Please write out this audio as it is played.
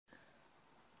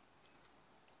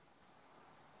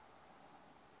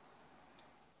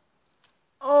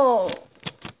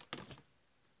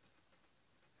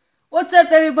What's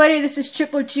up, everybody? This is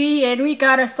Triple G, and we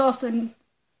got ourselves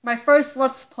my first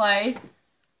Let's Play.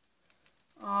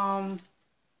 It's a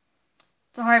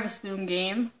Harvest Moon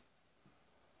game.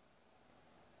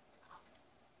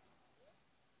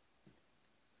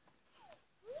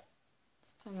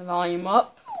 Let's turn the volume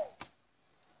up.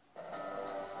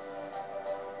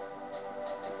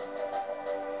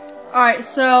 Alright,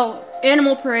 so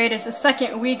Animal Parade is the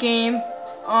second Wii game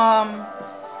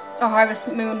the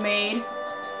Harvest Moon made.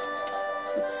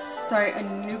 Let's start a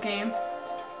new game.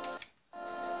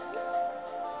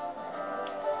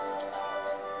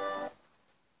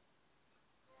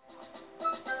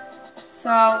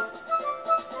 So,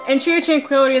 in Tree of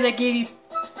Tranquility, they gave you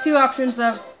two options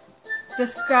of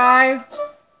this guy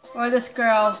or this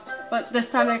girl, but this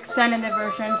time they extended the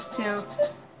versions to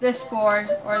this boy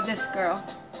or this girl.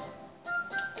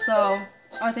 So,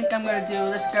 I think I'm gonna do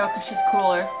this girl because she's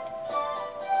cooler.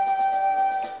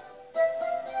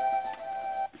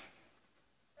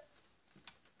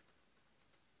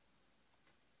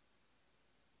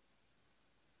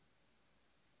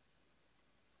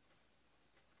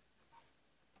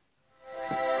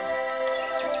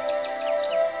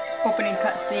 Opening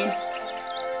cutscene.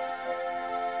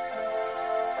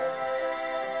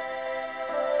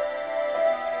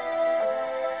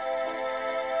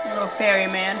 Little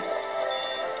ferryman.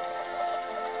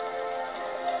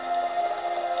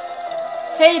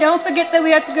 Hey, don't forget that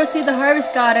we have to go see the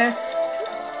Harvest Goddess.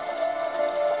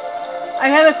 I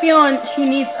have a feeling she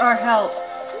needs our help.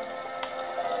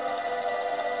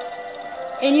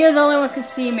 And you're the only one who can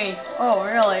see me. Oh,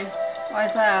 really? Why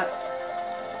is that?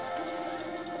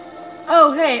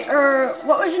 Oh, hey,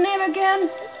 what was your name again?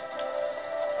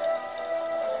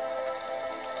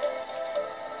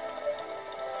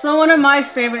 So one of my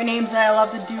favorite names that I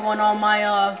love to do on all my,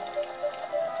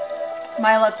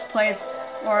 my Let's Plays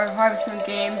or Harvest Moon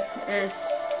games is,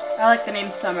 I like the name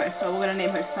Summer, so we're gonna name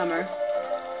her Summer.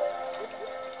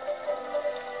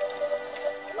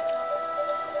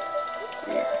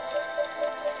 Yes.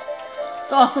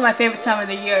 It's also my favorite time of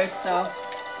the year, so.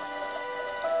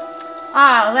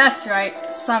 Ah, that's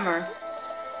right, Summer.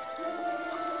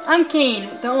 I'm Kane,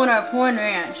 the owner of Horn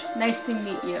Ranch. Nice to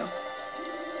meet you.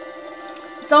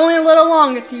 It's only a little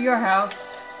longer to your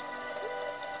house.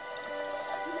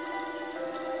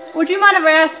 Would you mind if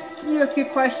I asked you a few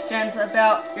questions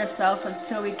about yourself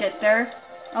until we get there?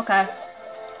 Okay.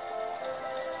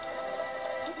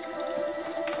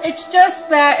 It's just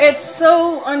that it's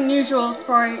so unusual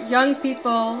for young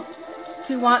people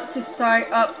to want to start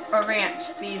up a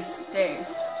ranch these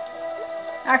days.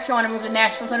 Actually, I want to move to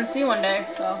Nashville, Tennessee one day,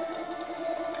 so.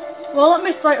 Well, let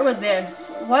me start with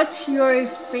this. What's your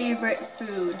favorite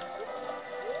food?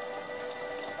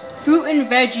 Fruit and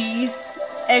veggies,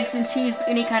 eggs and cheese,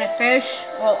 any kind of fish.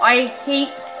 Well, I hate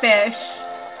fish.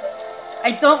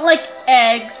 I don't like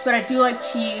eggs, but I do like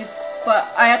cheese. But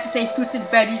I have to say fruits and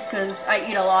veggies because I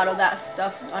eat a lot of that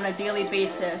stuff on a daily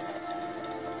basis.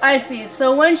 I see.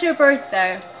 So when's your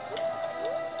birthday?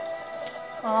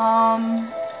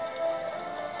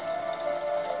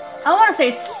 I want to say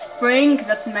spring because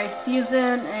that's a nice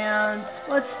season, and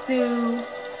let's do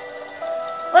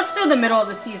the middle of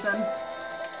the season.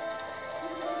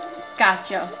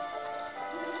 Gotcha.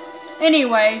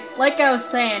 Anyway, like I was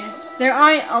saying, there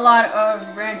aren't a lot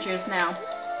of ranches now.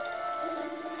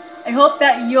 I hope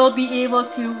that you'll be able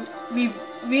to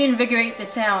reinvigorate the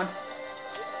town.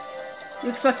 You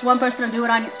expect one person to do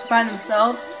it by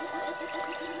themselves?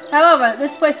 However,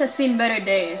 this place has seen better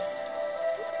days.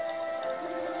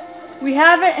 We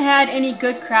haven't had any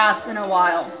good crops in a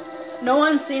while. No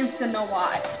one seems to know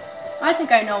why. I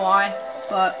think I know why,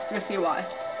 but you'll see why.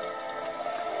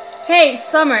 Hey,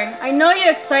 Summer, I know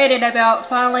you're excited about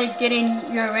finally getting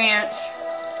your ranch.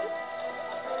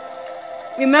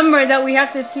 Remember that we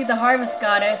have to see the Harvest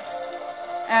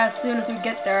Goddess as soon as we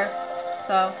get there,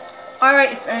 so.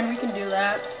 Alright, friend, we can do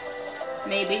that.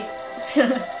 Maybe.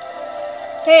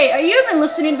 Hey, are you even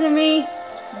listening to me?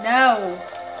 No.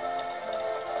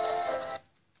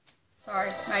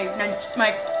 Sorry,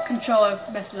 my controller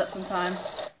messes up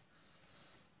sometimes.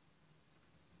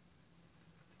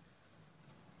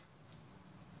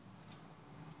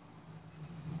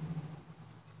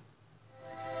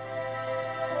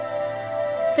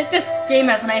 I think this game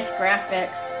has nice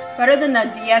graphics. Better than the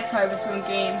DS Harvest Moon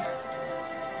games.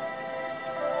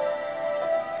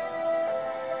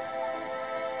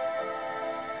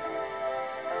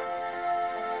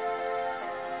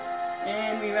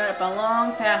 And we ran up a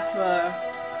long path to a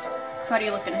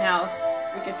cruddy looking house.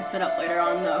 We can fix it up later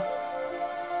on though.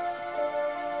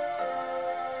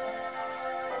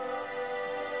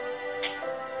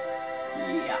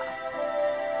 Yeah.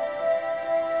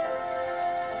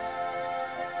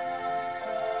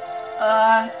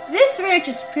 This ranch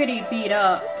is pretty beat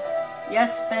up.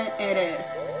 Yes, it is.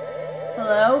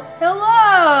 Hello?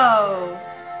 Hello!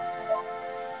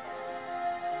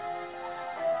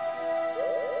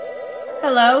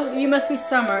 Hello, you must be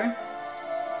Summer.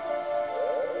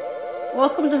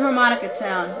 Welcome to Harmonica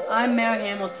Town. I'm Mayor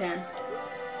Hamilton.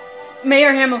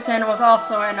 Mayor Hamilton was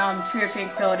also in Tree of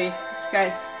Tranquility. You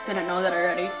guys didn't know that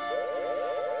already.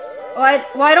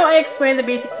 Why don't I explain the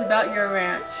basics about your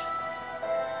ranch?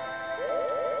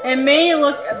 It may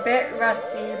look a bit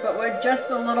rusty, but with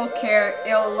just a little care,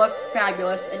 it'll look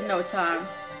fabulous in no time.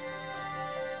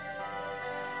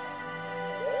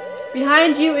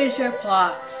 Behind you is your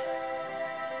plot.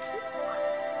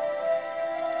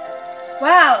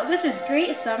 Wow, this is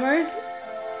great, Summer.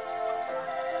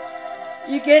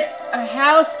 You get a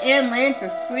house and land for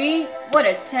free? What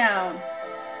a town.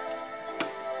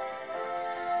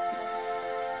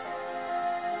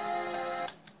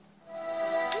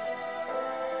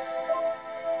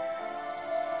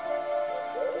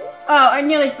 Oh, I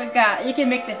nearly forgot. You can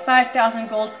make the 5,000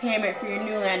 gold payment for your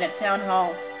new land at Town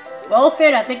Hall. Well,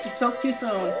 Finn, I think you spoke too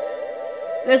soon.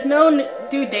 There's no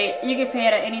due date. You can pay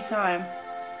it at any time.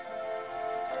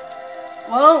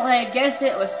 Well, I guess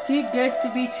it was too good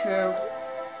to be true.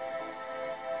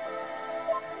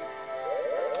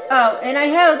 Oh, and I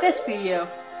have this for you.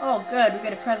 Oh, good. We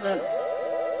got a present.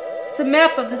 It's a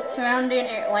map of the surrounding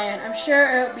land. I'm sure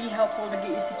it'll be helpful to get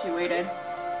you situated.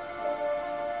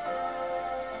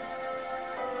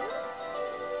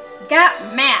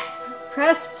 Got map.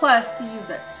 Press plus to use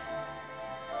it.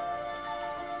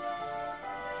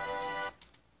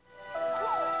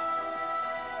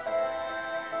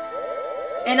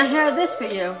 And I have this for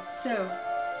you, too.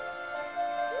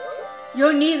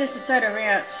 You'll need this to start a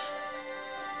ranch.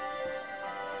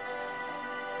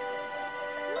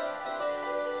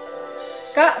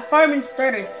 Got farming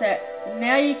starter set.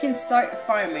 Now you can start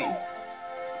farming.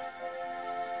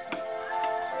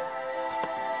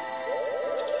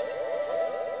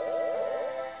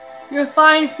 You'll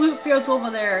find flute fields over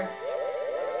there.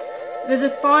 There's a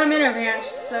farm and a ranch,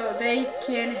 so they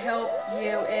can help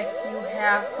you if you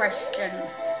have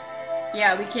questions.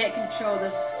 Yeah, we can't control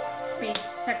this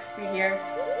text speed here.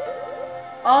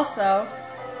 Also,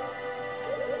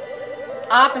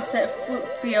 opposite flute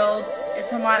fields is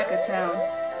Harmonica Town.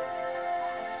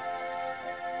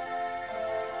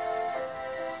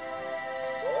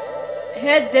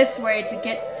 Head this way to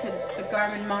get to the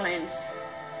Garmin Mines.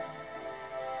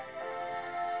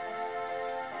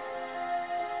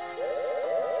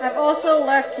 I've also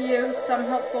left you some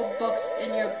helpful books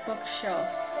in your bookshelf.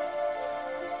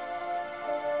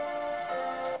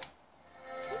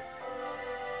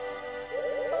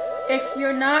 If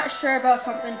you're not sure about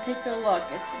something, take a look.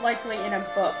 It's likely in a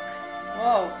book.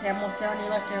 Whoa, Hamilton, you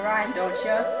like to rhyme, don't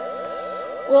you?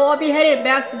 Well, I'll be headed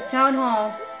back to the town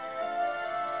hall.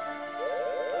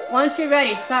 Once you're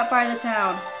ready, stop by the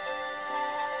town.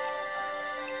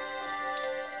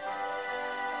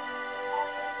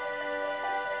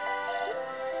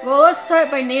 Well, let's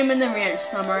start by naming the ranch,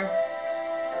 Summer.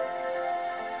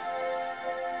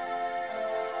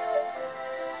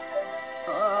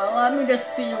 Let me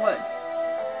just see what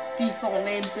default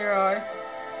names there are.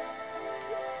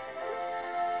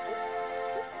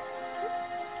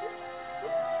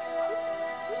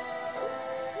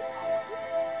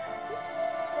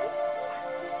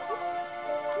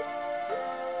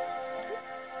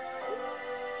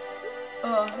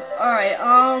 Alright,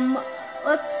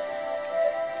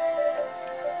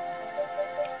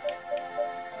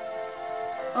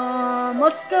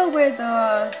 let's go with,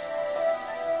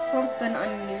 something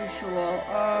unusual.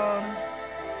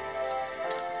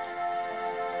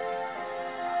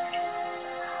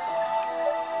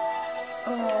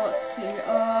 Let's see,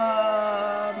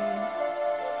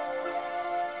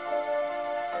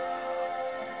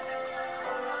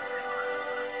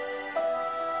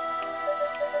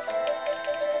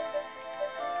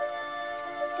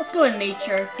 let's go with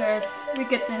nature, because we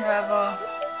get to have,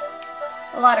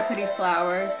 a lot of pretty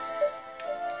flowers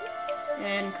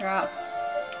and crops.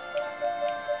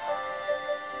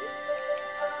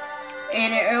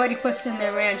 And it already puts in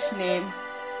the ranch name,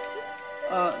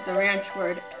 the ranch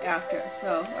word after it.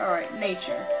 So, alright,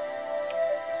 nature.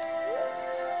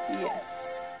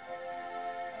 Yes.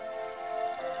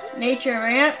 Nature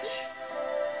Ranch.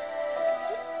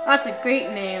 That's a great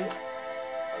name.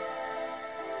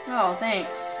 Oh,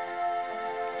 thanks.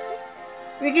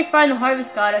 We can find the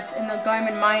Harvest Goddess in the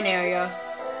Garmin Mine area.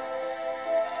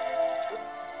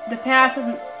 The path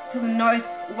to the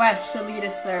northwest should lead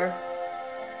us there.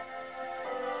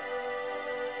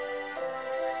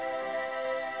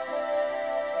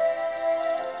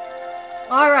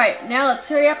 Alright, now let's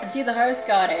hurry up and see the Harvest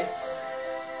Goddess.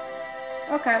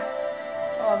 Okay.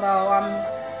 Although I'm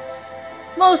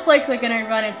most likely gonna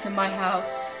run into my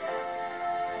house.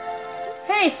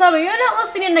 Hey, Summer, you're not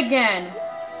listening again.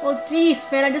 Well, geez,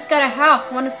 man, I just got a house.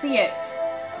 Want to see it?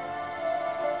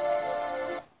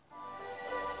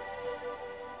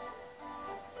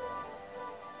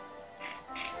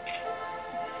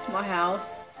 This is my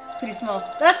house. Pretty small.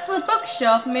 That's the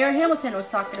bookshelf Mayor Hamilton was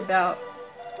talking about.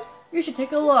 You should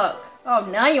take a look. Oh,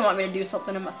 now you want me to do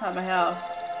something inside my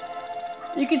house.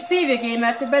 You can save your game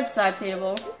at the bedside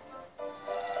table.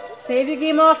 Save your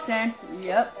game often.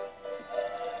 Yep.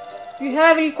 If you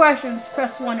have any questions,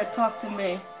 press 1 to talk to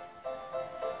me.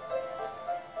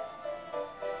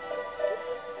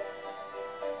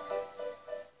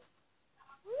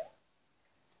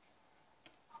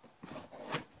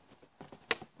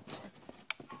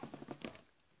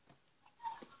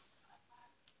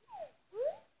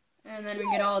 And then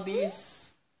we get all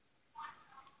these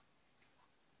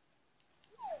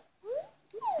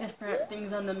different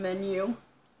things on the menu.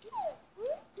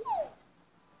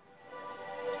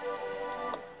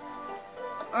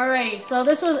 Alrighty, so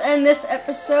this was end this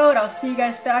episode. I'll see you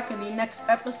guys back in the next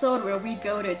episode where we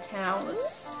go to town.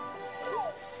 Let's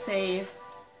save.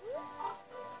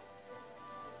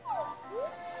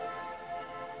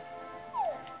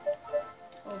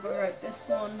 Overwrite this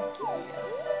one.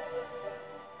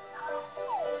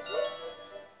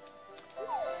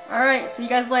 Alright, see you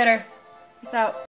guys later. Peace out.